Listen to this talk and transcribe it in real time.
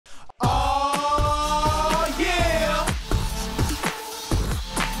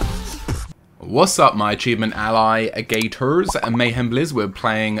What's up, my achievement ally Gators and Mayhem Blizz? We're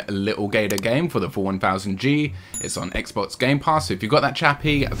playing Lil Gator Game for the full 1000G. It's on Xbox Game Pass, so if you've got that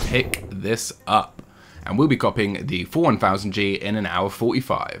chappy, pick this up. And we'll be copying the full 1000G in an hour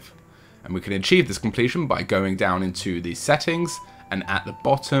 45. And we can achieve this completion by going down into the settings, and at the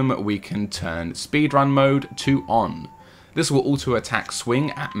bottom we can turn speedrun mode to on. This will auto attack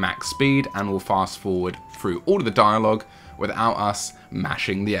swing at max speed and will fast forward through all of the dialogue without us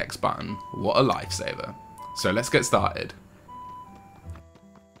mashing the X button. What a lifesaver. So let's get started.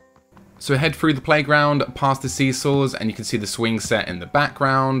 So head through the playground, past the seesaws, and you can see the swing set in the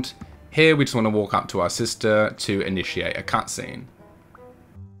background. Here we just want to walk up to our sister to initiate a cutscene.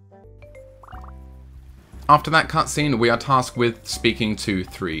 After that cutscene, we are tasked with speaking to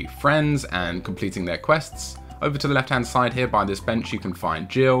 3 friends and completing their quests. Over to the left hand side here by this bench you can find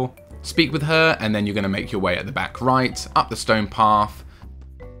Jill. Speak with her, and then you're going to make your way at the back right, up the stone path.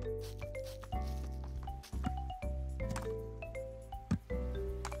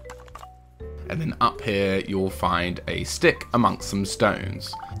 And then up here you'll find a stick amongst some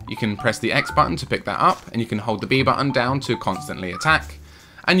stones. You can press the X button to pick that up, and you can hold the B button down to constantly attack.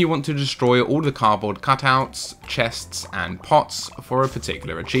 And you want to destroy all the cardboard cutouts, chests and pots for a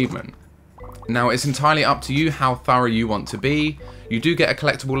particular achievement. Now it's entirely up to you how thorough you want to be. You do get a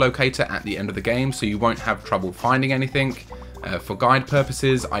collectible locator at the end of the game, so you won't have trouble finding anything. For guide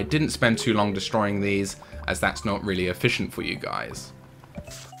purposes, I didn't spend too long destroying these, as that's not really efficient for you guys.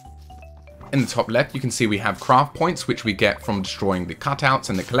 In the top left you can see we have craft points, which we get from destroying the cutouts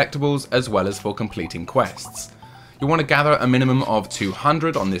and the collectibles, as well as for completing quests. You want to gather a minimum of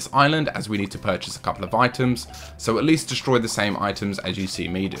 200 on this island, as we need to purchase a couple of items, so at least destroy the same items as you see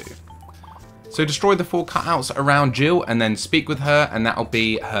me do. So destroy the 4 cutouts around Jill and then speak with her, and that'll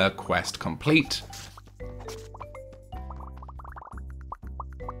be her quest complete.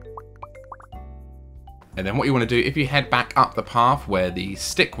 And then what you want to do, if you head back up the path where the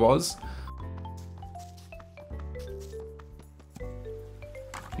stick was,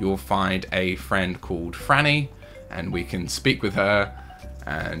 you'll find a friend called Franny, and we can speak with her,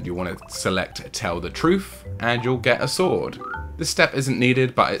 and you want to select tell the truth, and you'll get a sword. This step isn't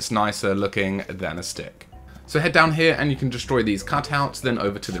needed, but it's nicer looking than a stick. So head down here and you can destroy these cutouts, then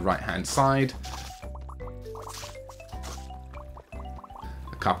over to the right hand side.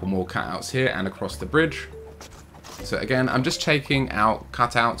 A couple more cutouts here and across the bridge. So again, I'm just taking out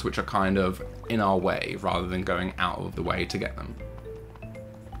cutouts which are kind of in our way, rather than going out of the way to get them.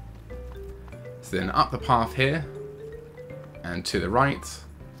 So then up the path here, and to the right,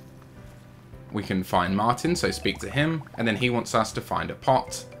 we can find Martin, so speak to him, and then he wants us to find a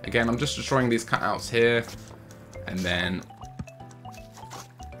pot. Again, I'm just destroying these cutouts here, and then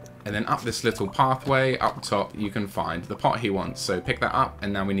up this little pathway up top you can find the pot he wants, so pick that up,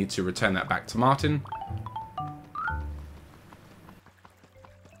 and now we need to return that back to Martin.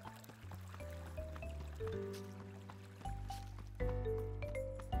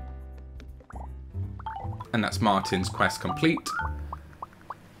 And that's Martin's quest complete.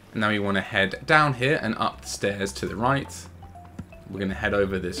 And now you want to head down here and up the stairs to the right. We're going to head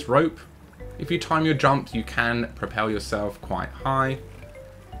over this rope. If you time your jump, you can propel yourself quite high.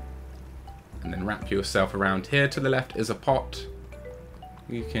 And then wrap yourself around here. To the left is a pot.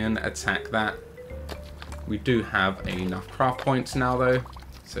 You can attack that. We do have enough craft points now though.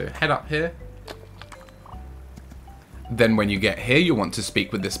 So head up here. Then when you get here, you want to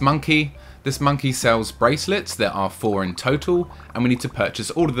speak with this monkey. This monkey sells bracelets. There are 4 in total, and we need to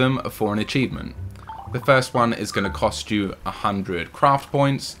purchase all of them for an achievement. The first one is going to cost you 100 craft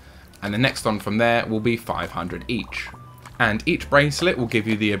points, and the next one from there will be 500 each. And each bracelet will give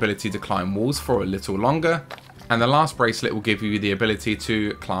you the ability to climb walls for a little longer, and the last bracelet will give you the ability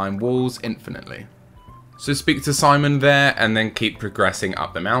to climb walls infinitely. So speak to Simon there, and then keep progressing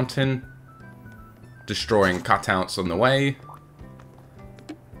up the mountain, destroying cutouts on the way.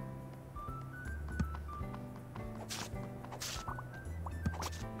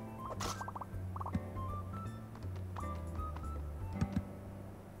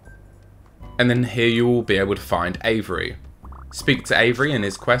 And then here you will be able to find Avery. Speak to Avery, and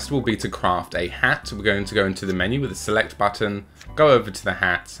his quest will be to craft a hat. We're going to go into the menu with the select button, go over to the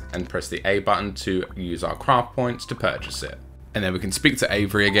hat and press the A button to use our craft points to purchase it. And then we can speak to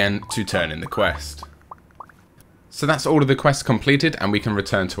Avery again to turn in the quest. So that's all of the quests completed, and we can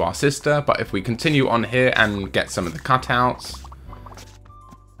return to our sister. But if we continue on here and get some of the cutouts,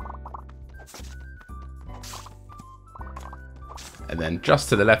 and then just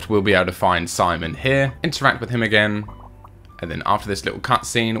to the left we'll be able to find Simon here, interact with him again, and then after this little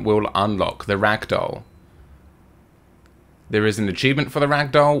cutscene we'll unlock the ragdoll. There is an achievement for the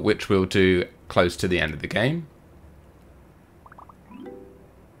ragdoll which we'll do close to the end of the game.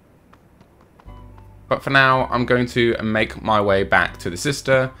 But for now, I'm going to make my way back to the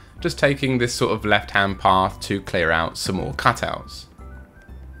sister, just taking this sort of left-hand path to clear out some more cutouts.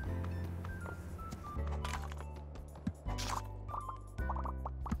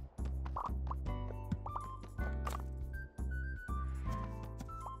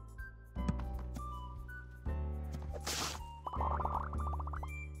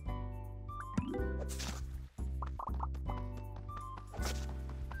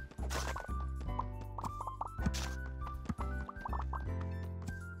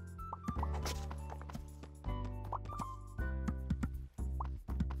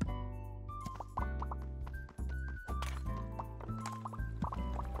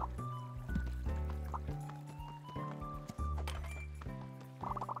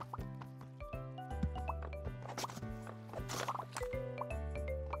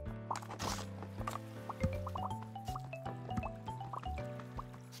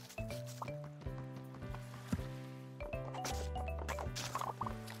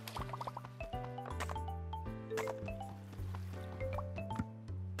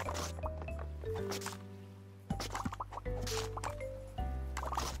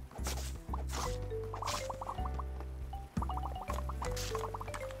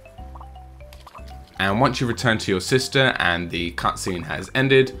 And once you return to your sister and the cutscene has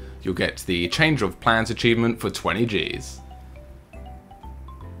ended, you'll get the Change of Plans achievement for 20 Gs.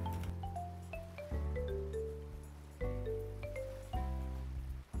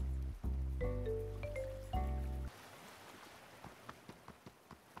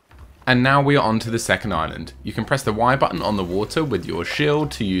 And now we are on to the second island. You can press the Y button on the water with your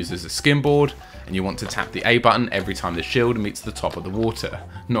shield to use as a skimboard, and you want to tap the A button every time the shield meets the top of the water,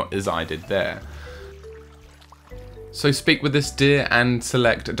 not as I did there. So speak with this deer and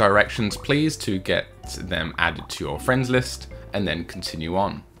select directions please to get them added to your friends list, and then continue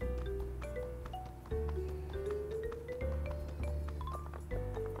on.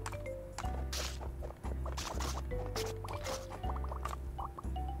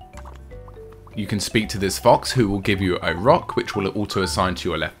 You can speak to this fox who will give you a rock which will auto assign to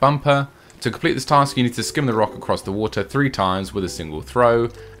your left bumper. To complete this task you need to skim the rock across the water 3 times with a single throw,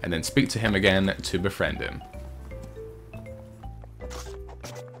 and then speak to him again to befriend him.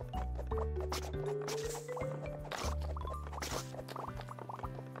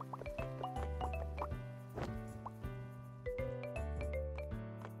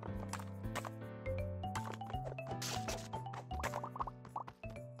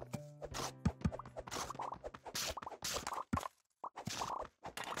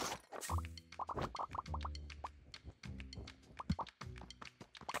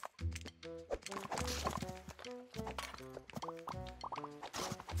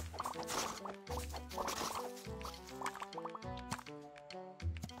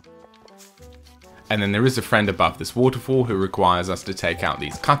 And then there is a friend above this waterfall who requires us to take out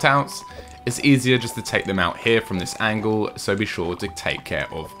these cutouts. It's easier just to take them out here from this angle, so be sure to take care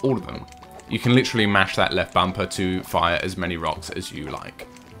of all of them. You can literally mash that left bumper to fire as many rocks as you like.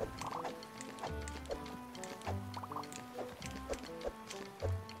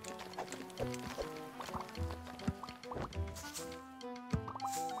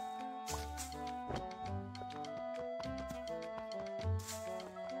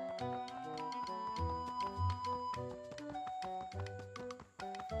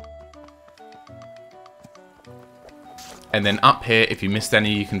 And then up here, if you missed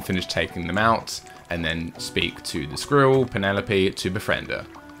any, you can finish taking them out, and then speak to the squirrel, Penelope, to befriend her.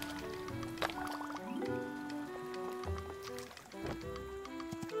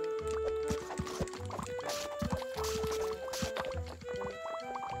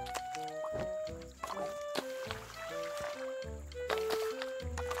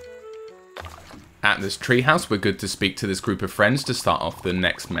 At this treehouse, we're good to speak to this group of friends to start off the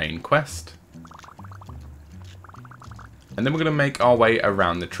next main quest. And then we're going to make our way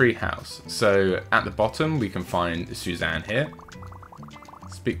around the treehouse. So at the bottom we can find Suzanne here.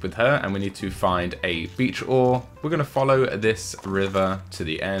 Speak with her, and we need to find a beach ore. We're going to follow this river to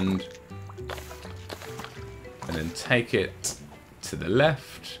the end. And then take it to the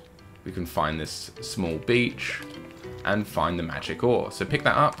left. We can find this small beach and find the magic ore. So pick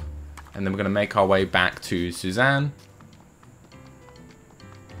that up, and then we're going to make our way back to Suzanne.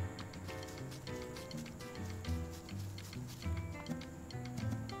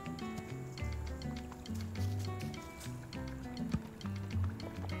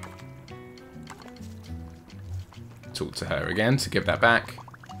 Talk to her again to give that back,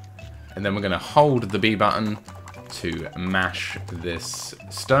 and then we're going to hold the B button to mash this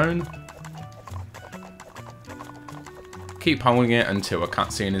stone, Keep holding it until a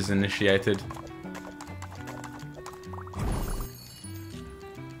cutscene is initiated.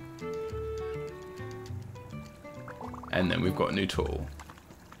 And then we've got a new tool.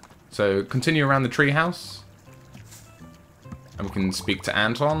 So continue around the treehouse. And we can speak to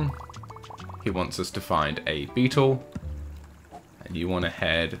Anton. He wants us to find a beetle. And you want to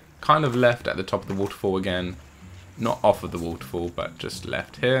head kind of left at the top of the waterfall again. Not off of the waterfall, but just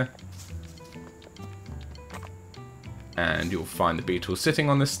left here. And you'll find the beetle sitting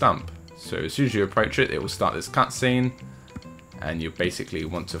on this stump. So as soon as you approach it, it will start this cutscene. And you basically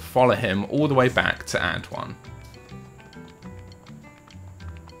want to follow him all the way back to Antoine.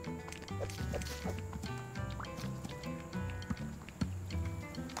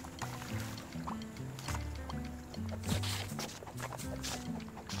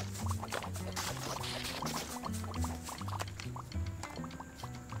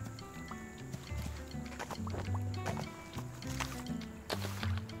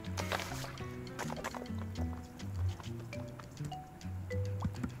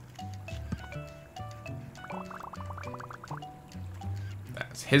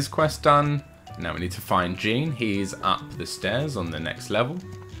 That's his quest done. Now we need to find Gene. He's up the stairs on the next level.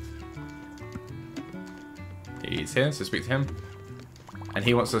 He's here, so speak to him. And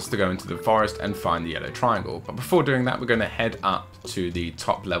he wants us to go into the forest and find the yellow triangle. But before doing that, we're going to head up to the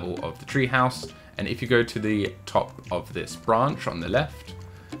top level of the treehouse. And if you go to the top of this branch on the left,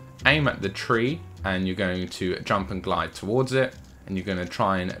 aim at the tree, and you're going to jump and glide towards it. And you're going to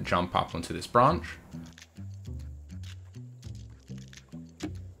try and jump up onto this branch.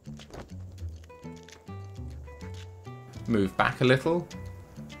 Move back a little,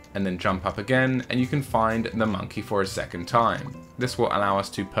 and then jump up again, and you can find the monkey for a second time. This will allow us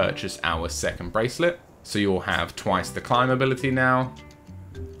to purchase our second bracelet, so you'll have twice the climb ability now.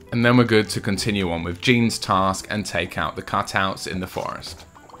 And then we're good to continue on with Gene's task and take out the cutouts in the forest.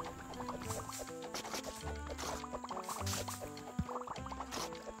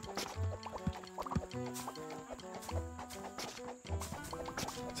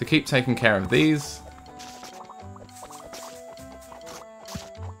 So keep taking care of these.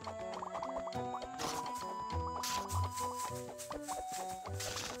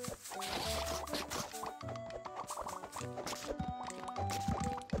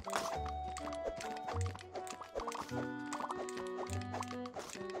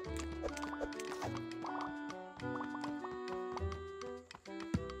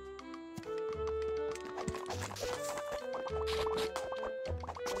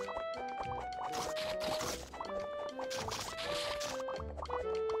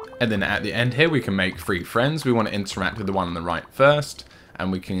 And then at the end here, we can make 3 friends. We want to interact with the one on the right first.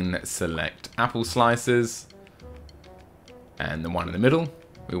 And we can select apple slices. And the one in the middle,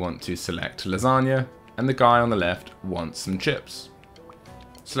 we want to select lasagna. And the guy on the left wants some chips.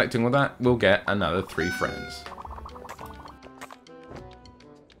 Selecting all that, we'll get another 3 friends.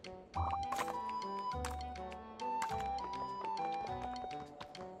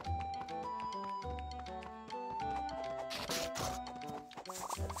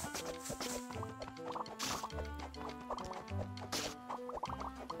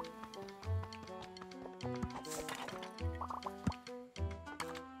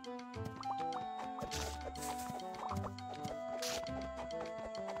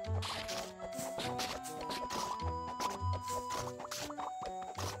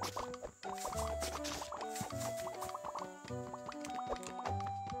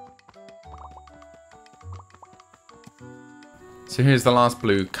 So here's the last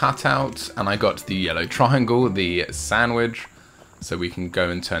blue cutout, and I got the yellow triangle, the sandwich, so we can go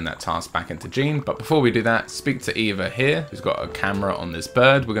and turn that task back into Gene. But before we do that, speak to Eva here, who's got a camera on this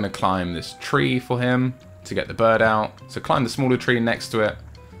bird. We're going to climb this tree for him to get the bird out. So climb the smaller tree next to it,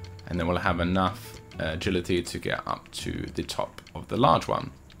 and then we'll have enough agility to get up to the top of the large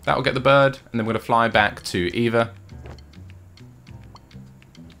one. That will get the bird, and then we're going to fly back to Eva.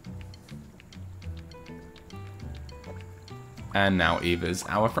 And now Eva's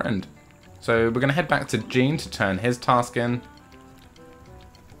our friend. So we're going to head back to Gene to turn his task in.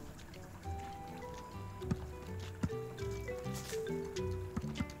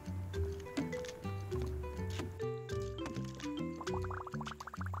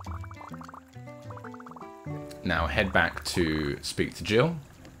 Now head back to speak to Jill.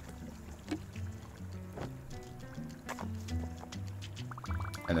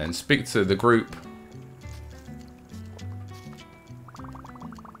 And then speak to the group.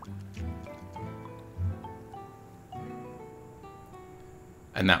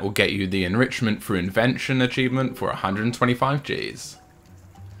 And that will get you the enrichment through invention achievement for 125 Gs.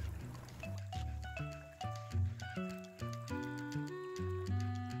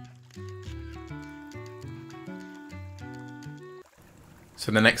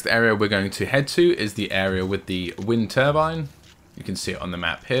 So the next area we're going to head to is the area with the wind turbine. You can see it on the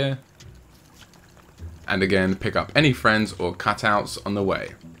map here. And again, pick up any friends or cutouts on the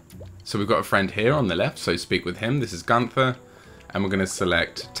way. So we've got a friend here on the left, so speak with him. This is Gunther. And we're going to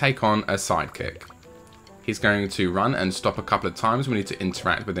select take on a sidekick. He's going to run and stop a couple of times. We need to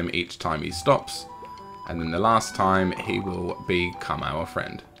interact with him each time he stops. And then the last time he will become our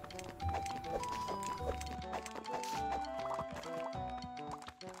friend.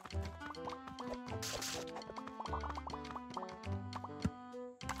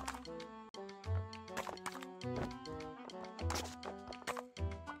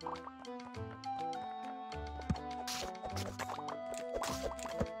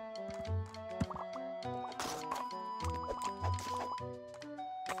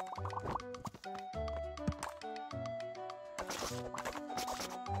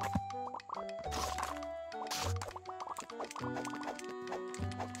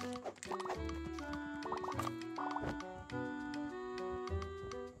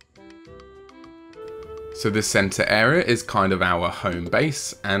 So this center area is kind of our home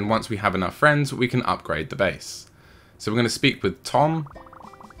base, and once we have enough friends, we can upgrade the base. So we're going to speak with Tom,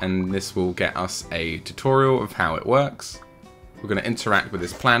 and this will get us a tutorial of how it works. We're going to interact with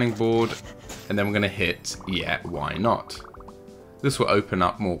this planning board, and then we're going to hit yeah, why not. This will open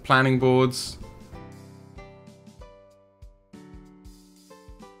up more planning boards.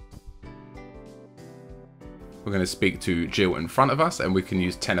 We're going to speak to Jill in front of us, and we can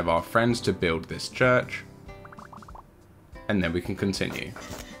use 10 of our friends to build this church. And then we can continue.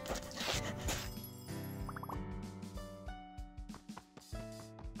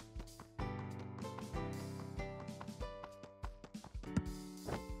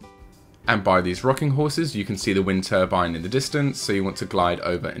 And by these rocking horses, you can see the wind turbine in the distance, so you want to glide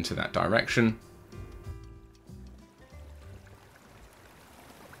over into that direction.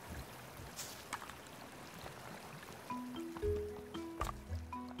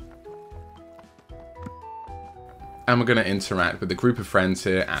 And we're going to interact with a group of friends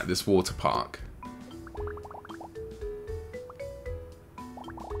here at this water park.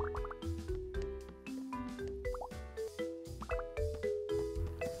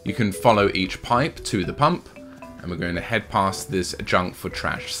 You can follow each pipe to the pump, and we're going to head past this junk for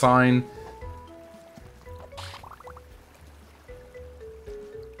trash sign.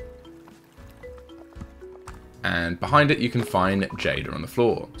 And behind it you can find Jada on the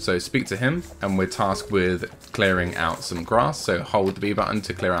floor. So speak to him, and we're tasked with clearing out some grass. So hold the B button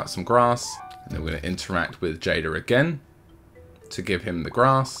to clear out some grass. And then we're going to interact with Jada again to give him the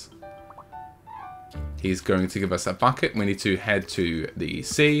grass. He's going to give us a bucket. We need to head to the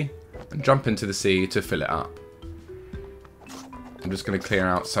sea and jump into the sea to fill it up. I'm just going to clear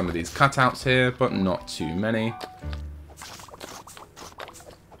out some of these cutouts here, but not too many.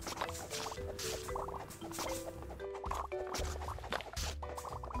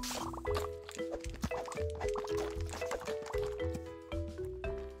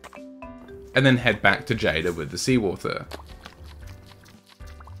 And then head back to Jada with the seawater.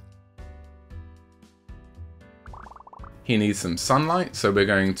 He needs some sunlight, so we're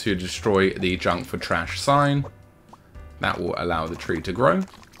going to destroy the junk for trash sign. That will allow the tree to grow.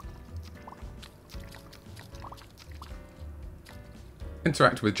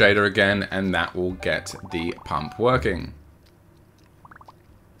 Interact with Jada again, and that will get the pump working.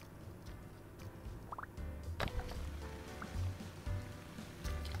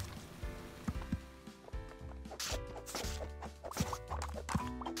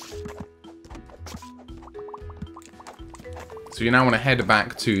 So you now want to head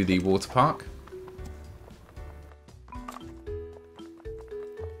back to the water park.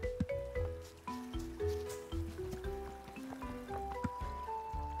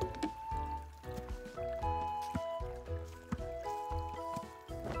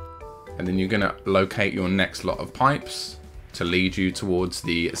 And then you're going to locate your next lot of pipes to lead you towards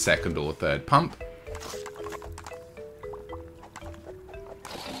the second or third pump.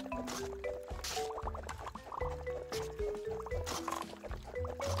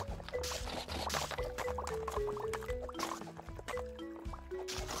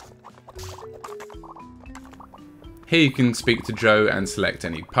 Here you can speak to Joe and select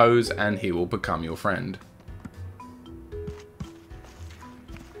any pose, and he will become your friend.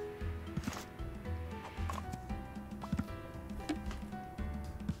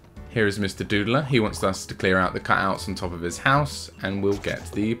 Here is Mr. Doodler. He wants us to clear out the cutouts on top of his house, and we'll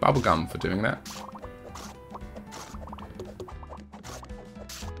get the bubblegum for doing that.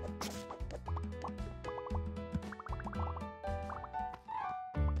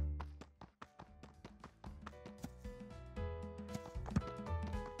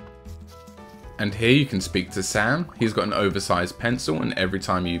 And here you can speak to Sam. He's got an oversized pencil, and every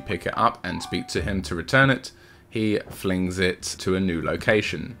time you pick it up and speak to him to return it, he flings it to a new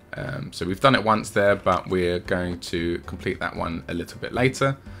location. So we've done it once there, but we're going to complete that one a little bit later.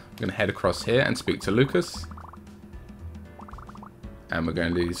 I'm going to head across here and speak to Lucas. And we're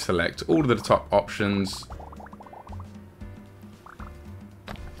going to select all of the top options.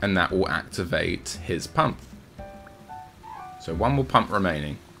 And that will activate his pump. So one more pump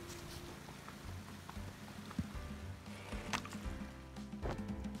remaining.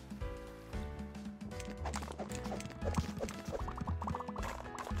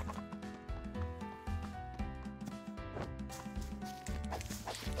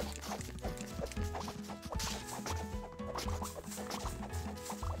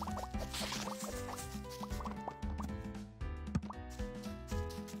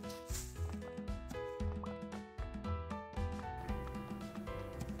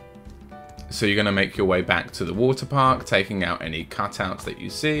 So you're going to make your way back to the water park, taking out any cutouts that you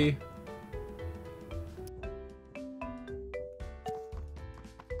see.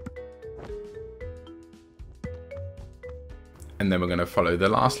 And then we're going to follow the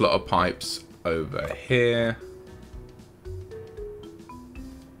last lot of pipes over here.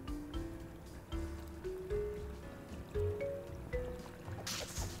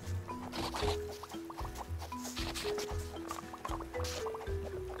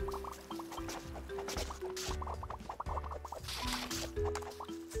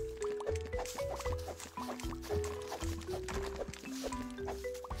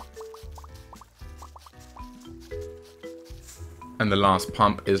 And the last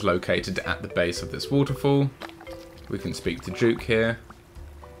pump is located at the base of this waterfall. We can speak to Duke here.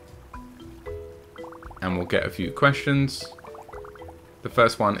 And we'll get a few questions. The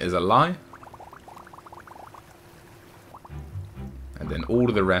first one is a lie. And then all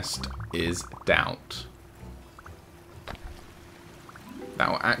of the rest is doubt. That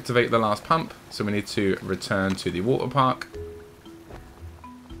will activate the last pump. So we need to return to the water park.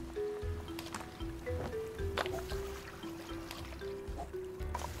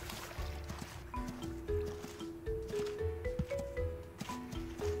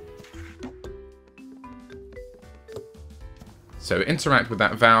 So interact with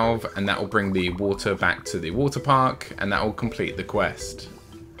that valve, and that will bring the water back to the water park, and that will complete the quest.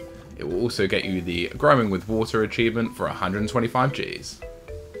 It will also get you the Growing with Water achievement for 125 Gs.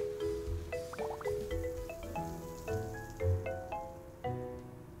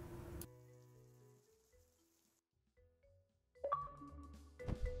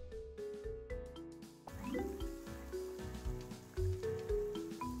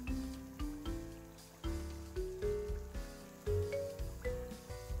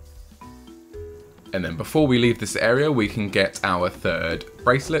 And then before we leave this area, we can get our third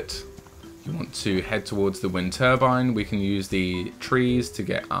bracelet. You want to head towards the wind turbine. We can use the trees to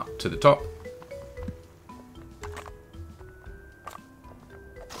get up to the top.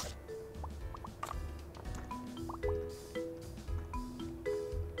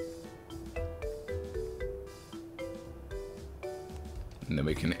 And then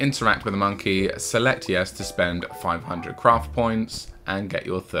we can interact with the monkey, select yes to spend 500 craft points, and get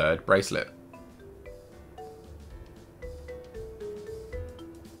your third bracelet.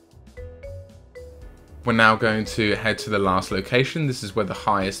 We're now going to head to the last location. This is where the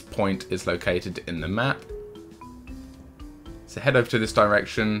highest point is located in the map. So head over to this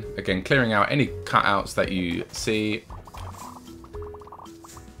direction, again clearing out any cutouts that you see.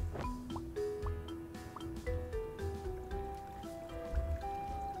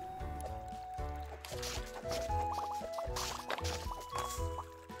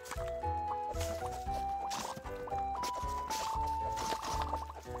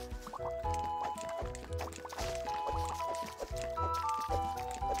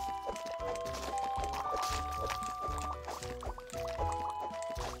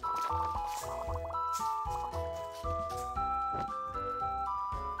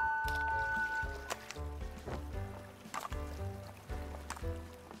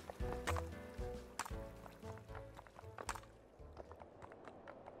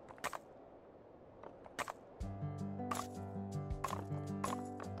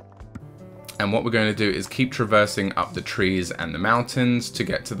 And what we're going to do is keep traversing up the trees and the mountains to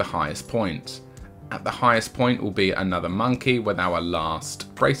get to the highest point. At the highest point will be another monkey with our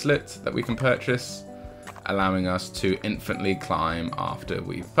last bracelet that we can purchase, allowing us to infinitely climb after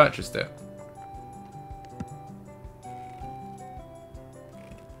we've purchased it.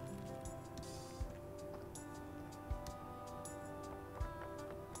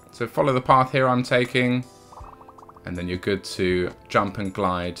 So follow the path here I'm taking, and then you're good to jump and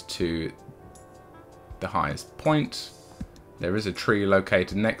glide to the highest point. There is a tree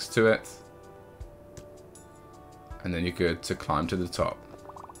located next to it. And then you're good to climb to the top.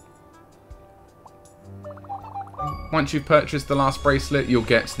 Once you've purchased the last bracelet, you'll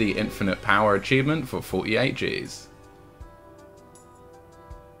get the infinite power achievement for 48 Gs.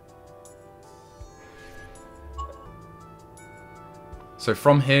 So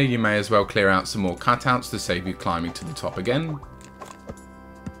from here you may as well clear out some more cutouts to save you climbing to the top again.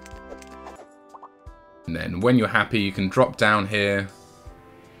 And then when you're happy you can drop down here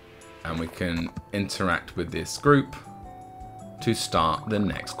and we can interact with this group to start the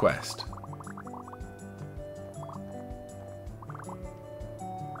next quest.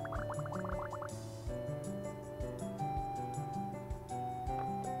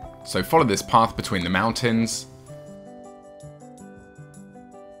 So follow this path between the mountains.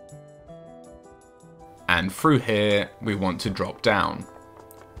 And through here, we want to drop down.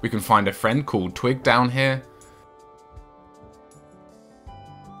 We can find a friend called Twig down here.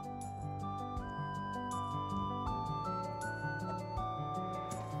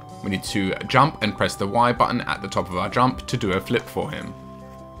 We need to jump and press the Y button at the top of our jump to do a flip for him.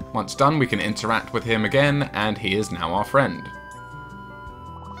 Once done, we can interact with him again, and he is now our friend.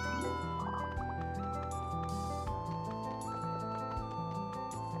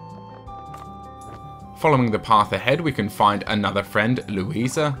 Following the path ahead, we can find another friend,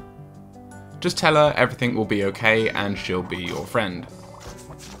 Louisa. Just tell her everything will be okay and she'll be your friend.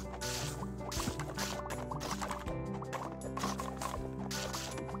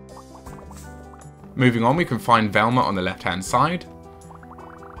 Moving on, we can find Velma on the left hand side.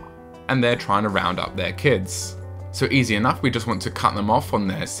 And they're trying to round up their kids. So easy enough, we just want to cut them off on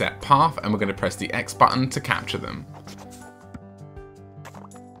their set path and we're going to press the X button to capture them.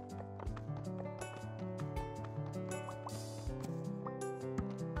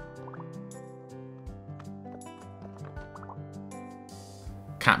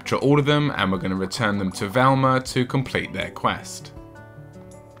 Capture all of them and we're going to return them to Velma to complete their quest.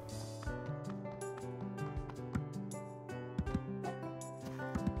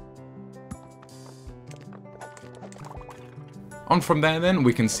 On from there then,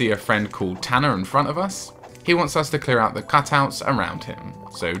 we can see a friend called Tanner in front of us. He wants us to clear out the cutouts around him.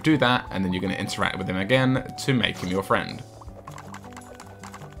 So do that and then you're going to interact with him again to make him your friend.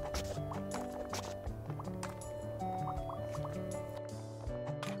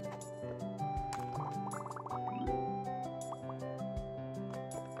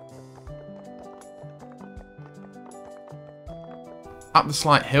 Up the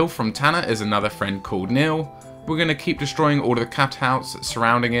slight hill from Tanner is another friend called Neil. We're going to keep destroying all of the cutouts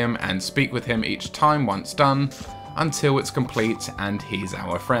surrounding him and speak with him each time once done, until it's complete and he's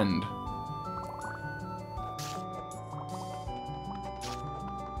our friend.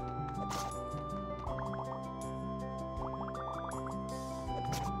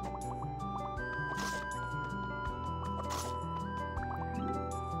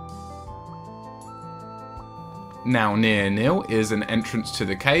 Now near Neil is an entrance to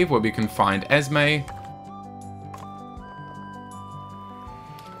the cave where we can find Esme.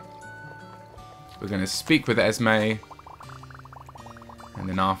 We're going to speak with Esme. And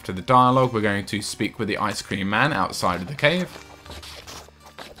then after the dialogue we're going to speak with the ice cream man outside of the cave.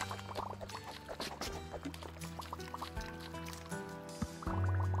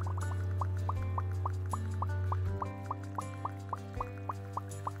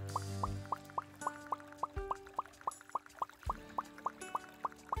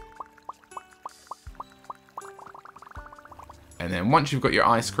 And then once you've got your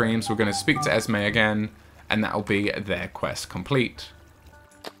ice creams, we're going to speak to Esme again, and that'll be their quest complete.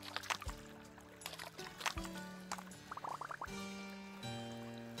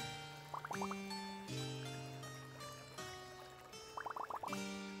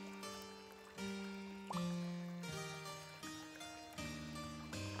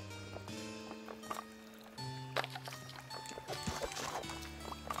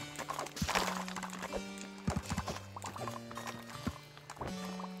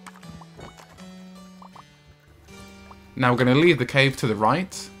 Now we're going to leave the cave to the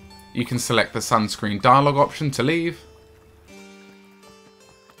right. You can select the sunscreen dialogue option to leave.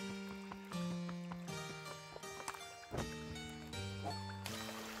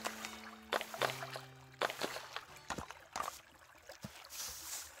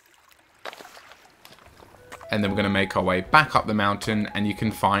 And then we're going to make our way back up the mountain and you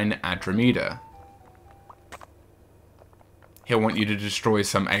can find Andromeda. He'll want you to destroy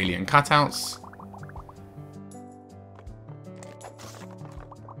some alien cutouts.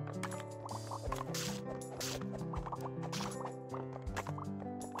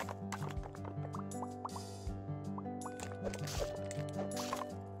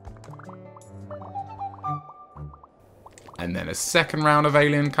 And then a second round of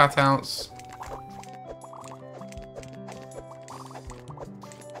alien cutouts.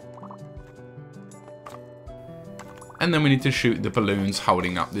 And then we need to shoot the balloons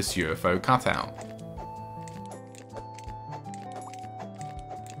holding up this UFO cutout.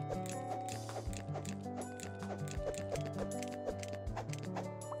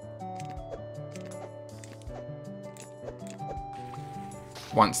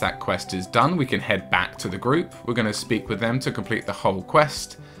 Once that quest is done, we can head back to the group. We're going to speak with them to complete the whole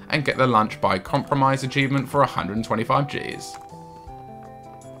quest and get the lunch by compromise achievement for 125 Gs.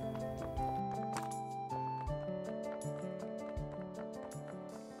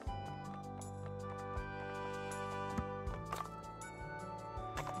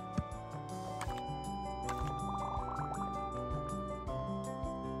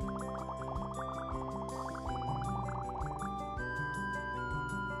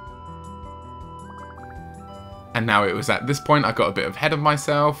 And now it was at this point I got a bit ahead of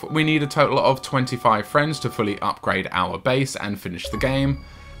myself. We need a total of 25 friends to fully upgrade our base and finish the game.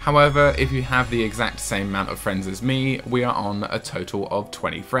 However, if you have the exact same amount of friends as me, we are on a total of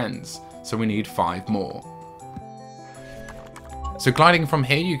 20 friends. So we need 5 more. So gliding from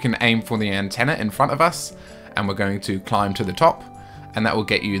here, you can aim for the antenna in front of us, and we're going to climb to the top, and that will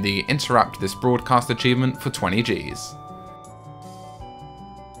get you the interrupt this broadcast achievement for 20 Gs.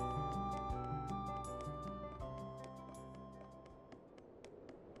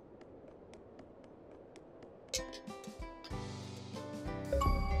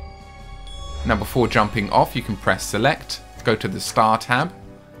 Now before jumping off, you can press select, go to the star tab,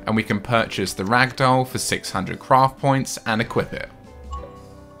 and we can purchase the ragdoll for 600 craft points and equip it.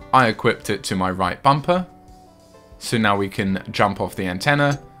 I equipped it to my right bumper, so now we can jump off the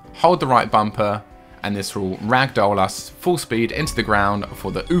antenna, hold the right bumper, and this will ragdoll us full speed into the ground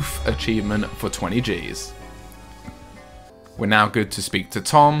for the oof achievement for 20 Gs. We're now good to speak to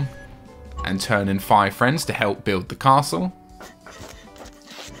Tom and turn in 5 friends to help build the castle.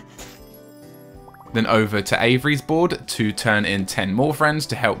 Then over to Avery's board to turn in 10 more friends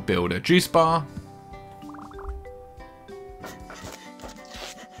to help build a juice bar.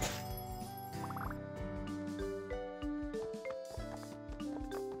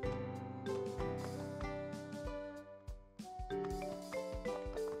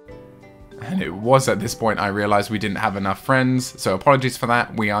 And it was at this point I realised we didn't have enough friends, so apologies for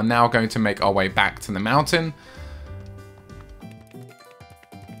that. We are now going to make our way back to the mountain.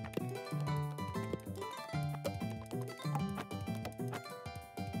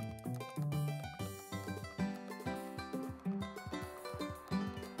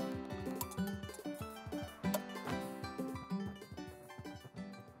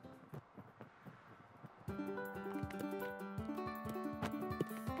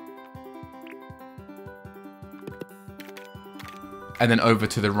 And then over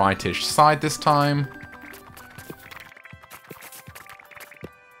to the rightish side this time.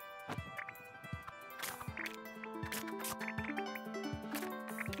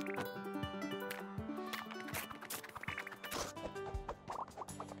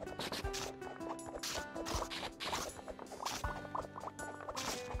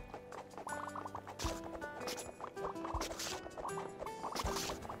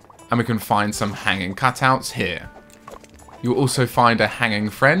 And we can find some hanging cutouts here. You'll also find a hanging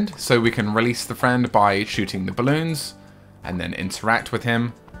friend, so we can release the friend by shooting the balloons, and then interact with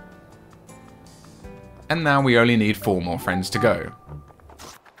him. And now we only need 4 more friends to go.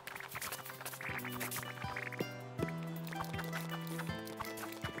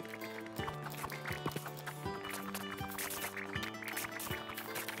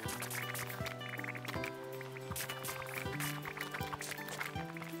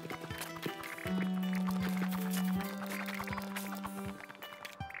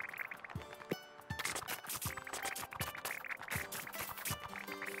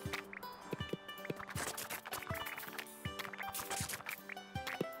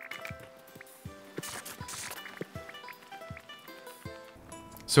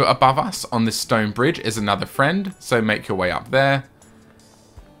 So above us on this stone bridge is another friend, so make your way up there.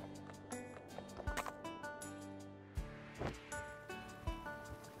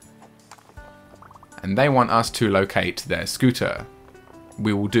 And they want us to locate their scooter.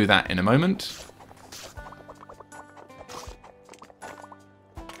 We will do that in a moment.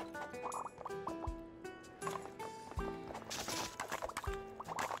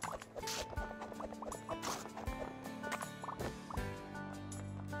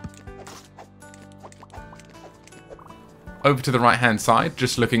 Over to the right hand side,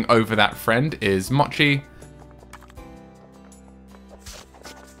 just looking over that friend, is Mochi.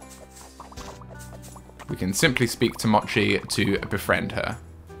 We can simply speak to Mochi to befriend her.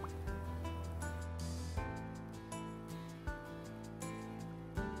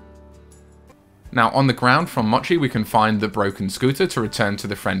 Now on the ground from Mochi we can find the broken scooter to return to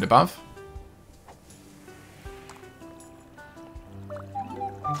the friend above.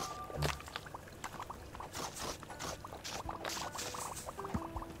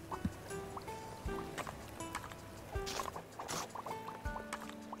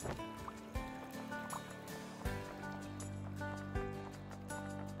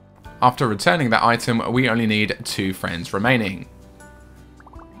 After returning that item, we only need 2 friends remaining.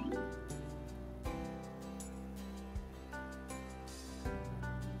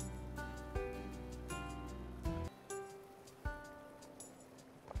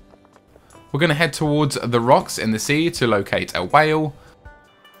 We're going to head towards the rocks in the sea to locate a whale.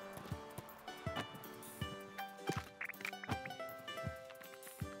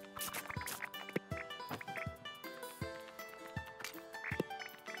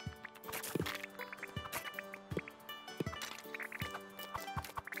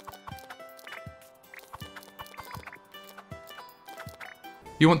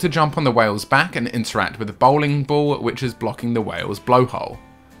 You want to jump on the whale's back and interact with the bowling ball, which is blocking the whale's blowhole.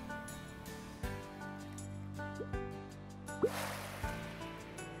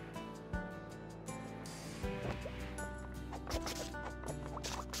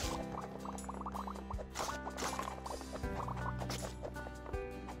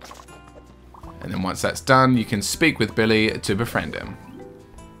 And then once that's done, you can speak with Billy to befriend him.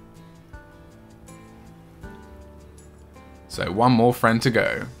 So one more friend to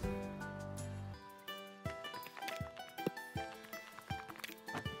go.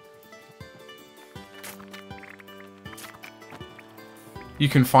 You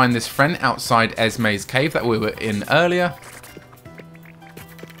can find this friend outside Esme's cave that we were in earlier.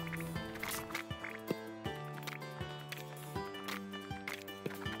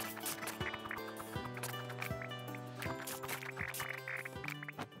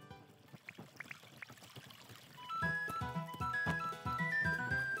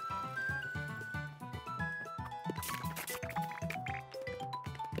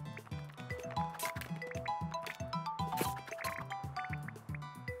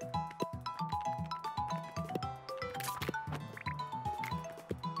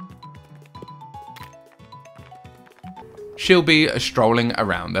 She'll be strolling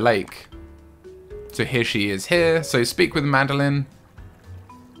around the lake. So here she is here, so speak with Madeline.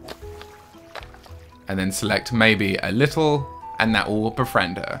 And then select maybe a little, and that will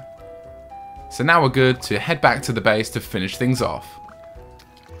befriend her. So now we're good to head back to the base to finish things off.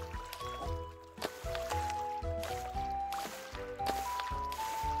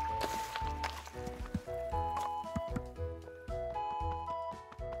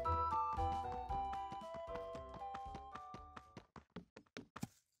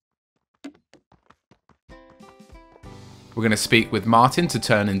 We're going to speak with Martin to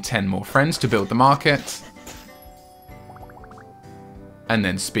turn in 10 more friends to build the market. And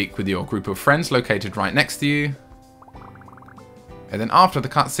then speak with your group of friends located right next to you. And then after the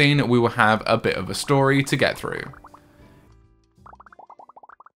cutscene, we will have a bit of a story to get through.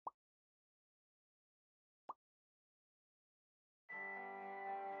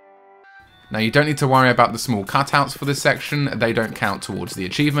 Now you don't need to worry about the small cutouts for this section, they don't count towards the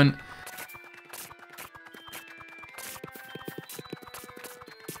achievement.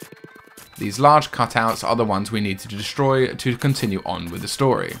 These large cutouts are the ones we need to destroy to continue on with the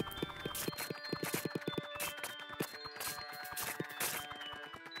story.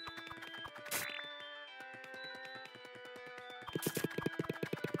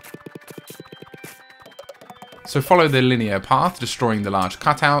 So follow the linear path, destroying the large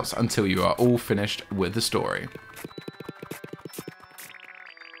cutouts until you are all finished with the story.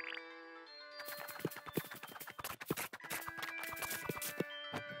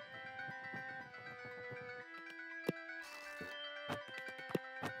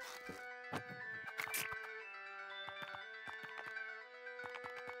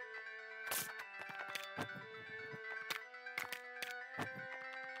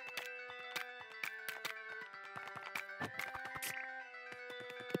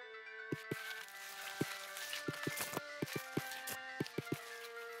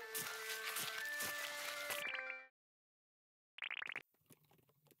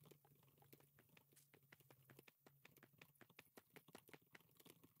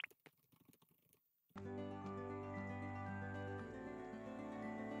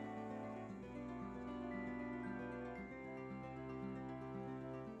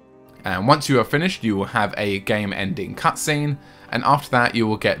 And once you are finished, you will have a game ending cutscene, and after that you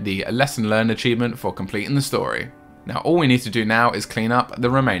will get the lesson learned achievement for completing the story. Now all we need to do now is clean up the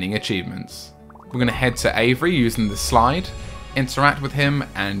remaining achievements. We're going to head to Avery using the slide, interact with him,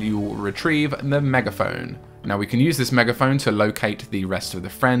 and you will retrieve the megaphone. Now we can use this megaphone to locate the rest of the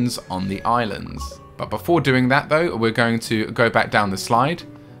friends on the islands. But before doing that though, we're going to go back down the slide.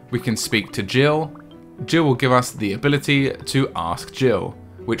 We can speak to Jill. Jill will give us the ability to ask Jill,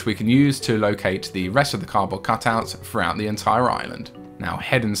 which we can use to locate the rest of the cardboard cutouts throughout the entire island. Now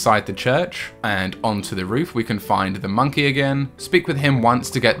head inside the church, and onto the roof we can find the monkey again, speak with him once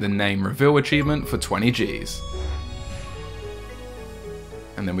to get the name reveal achievement for 20 Gs.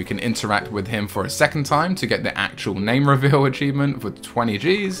 And then we can interact with him for a second time to get the actual name reveal achievement for 20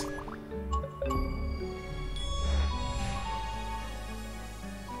 Gs.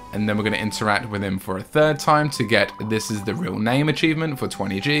 And then we're going to interact with him for a third time to get this is the real name achievement for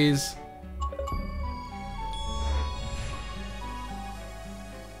 20 Gs.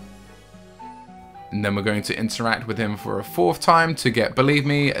 And then we're going to interact with him for a fourth time to get believe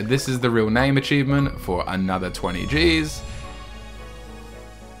me, this is the real name achievement for another 20 Gs.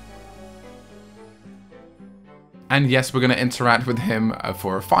 And yes, we're going to interact with him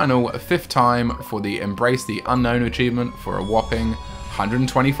for a final fifth time for the embrace the unknown achievement for a whopping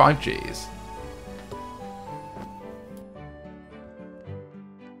 125 Gs.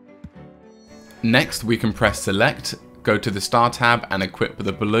 Next, we can press select, go to the star tab and equip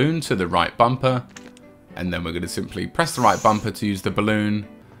the balloon to the right bumper. And then we're going to simply press the right bumper to use the balloon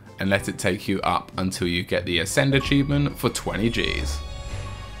and let it take you up until you get the ascend achievement for 20 Gs.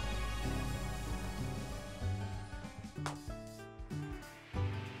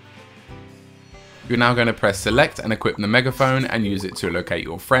 You're now going to press select and equip the megaphone and use it to locate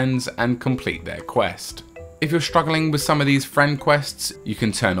your friends and complete their quest. If you're struggling with some of these friend quests, you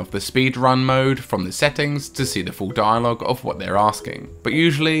can turn off the speed run mode from the settings to see the full dialogue of what they're asking. But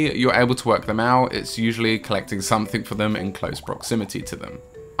usually you're able to work them out, it's usually collecting something for them in close proximity to them.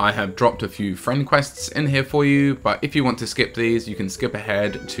 I have dropped a few friend quests in here for you, but if you want to skip these, you can skip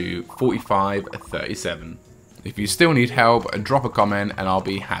ahead to 45:37. If you still need help, drop a comment and I'll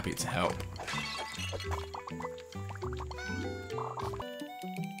be happy to help.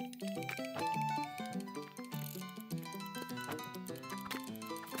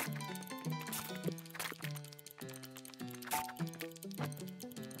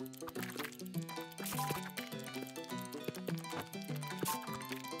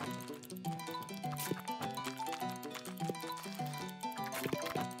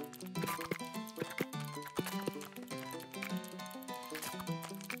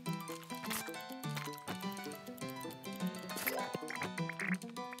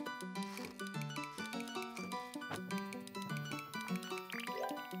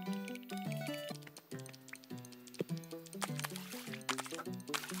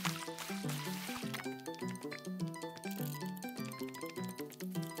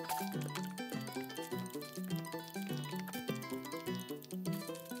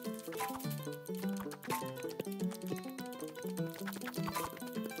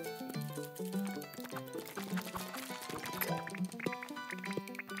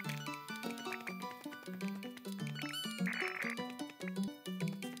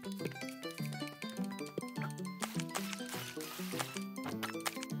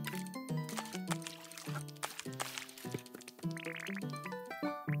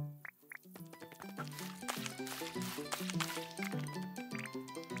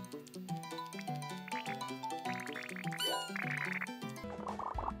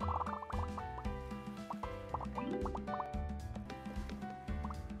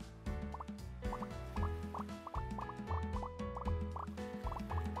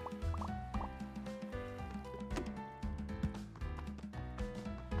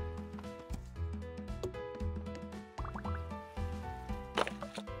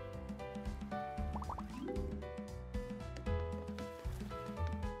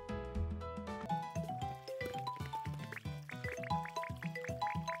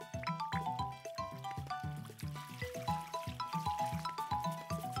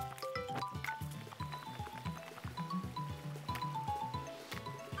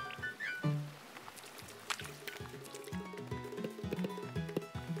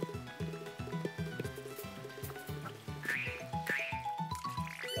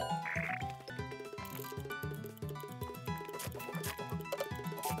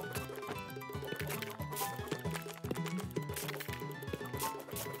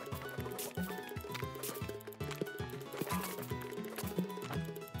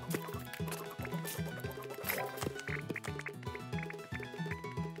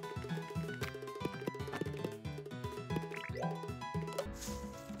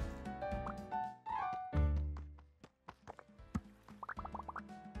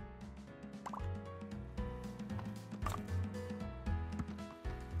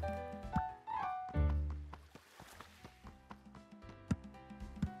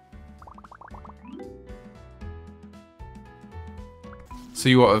 So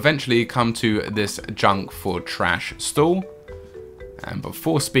you will eventually come to this junk for trash stall. And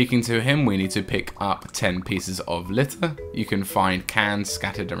before speaking to him, we need to pick up 10 pieces of litter. You can find cans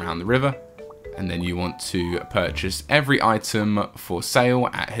scattered around the river. And then you want to purchase every item for sale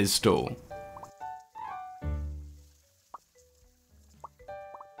at his stall.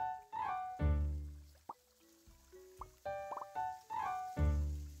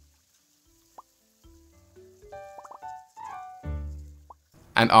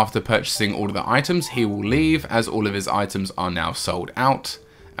 And after purchasing all of the items, he will leave as all of his items are now sold out.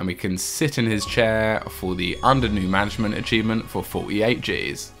 And we can sit in his chair for the under new management achievement for 48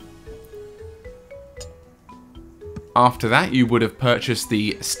 Gs. After that, you would have purchased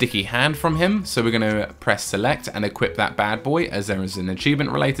the sticky hand from him. So we're going to press select and equip that bad boy as there is an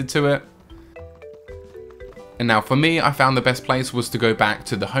achievement related to it. And now for me, I found the best place was to go back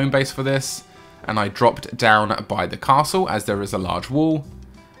to the home base for this. And I dropped down by the castle as there is a large wall.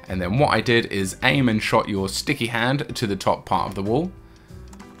 And then what I did is aim and shot your sticky hand to the top part of the wall.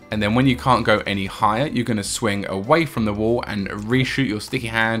 And then when you can't go any higher, you're going to swing away from the wall and reshoot your sticky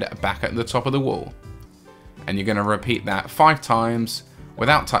hand back at the top of the wall. And you're going to repeat that 5 times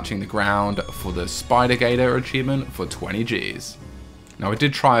without touching the ground for the Spider Gator achievement for 20 Gs. Now I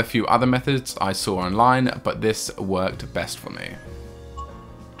did try a few other methods I saw online, but this worked best for me.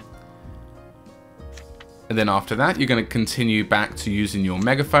 And then after that, you're going to continue back to using your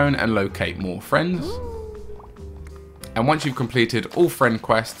megaphone and locate more friends. And once you've completed all friend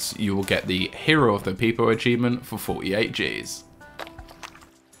quests, you will get the Hero of the People achievement for 48 Gs.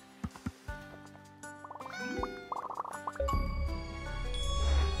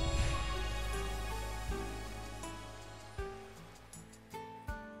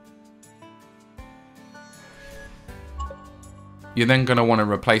 You're then going to want to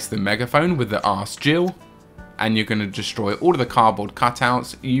replace the megaphone with the Ask Jill. And you're going to destroy all of the cardboard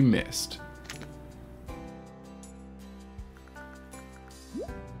cutouts you missed.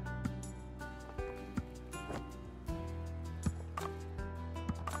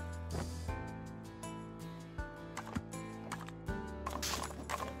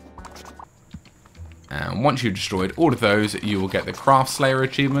 And once you've destroyed all of those, you will get the Craft Slayer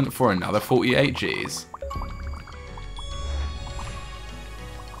achievement for another 48 Gs.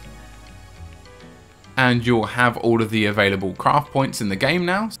 And you'll have all of the available craft points in the game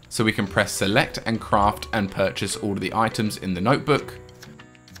now, so we can press select and craft and purchase all of the items in the notebook.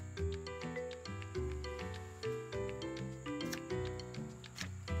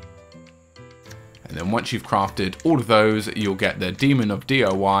 And then once you've crafted all of those, you'll get the Demon of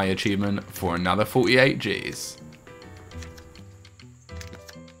DOI achievement for another 48 Gs.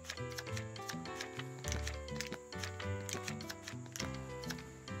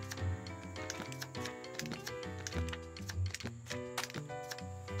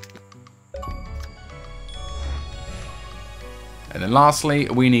 And then lastly,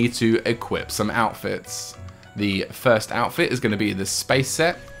 we need to equip some outfits. The first outfit is going to be the space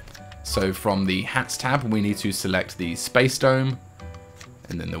set. So from the hats tab, we need to select the space dome.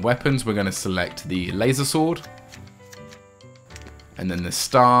 And then the weapons, we're going to select the laser sword. And then the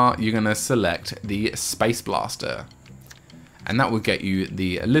star, you're going to select the space blaster. And that will get you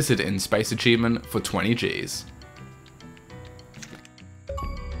the Lizard in Space achievement for 20 Gs.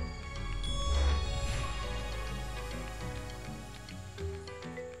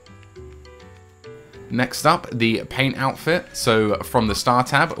 Next up, the paint outfit. So from the star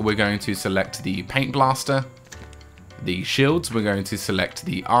tab, we're going to select the paint blaster. The shields, we're going to select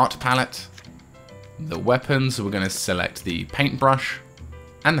the art palette. The weapons, we're going to select the paintbrush.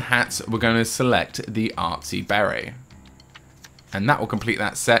 And the hats, we're going to select the artsy beret. And that will complete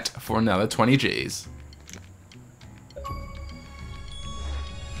that set for another 20 Gs.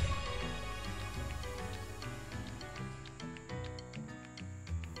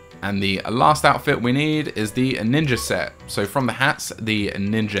 And the last outfit we need is the ninja set. So from the hats, the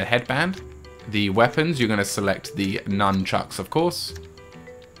ninja headband. The weapons, you're going to select the nunchucks, of course.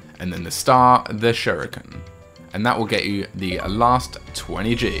 And then the star, the shuriken. And that will get you the last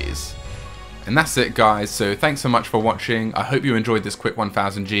 20 Gs. And that's it, guys. So thanks so much for watching. I hope you enjoyed this quick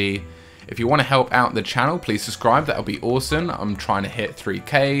 1000G. If you want to help out the channel, please subscribe. That'll be awesome. I'm trying to hit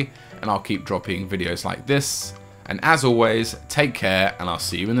 3K and I'll keep dropping videos like this. And as always, take care, and I'll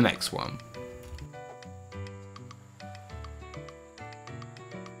see you in the next one.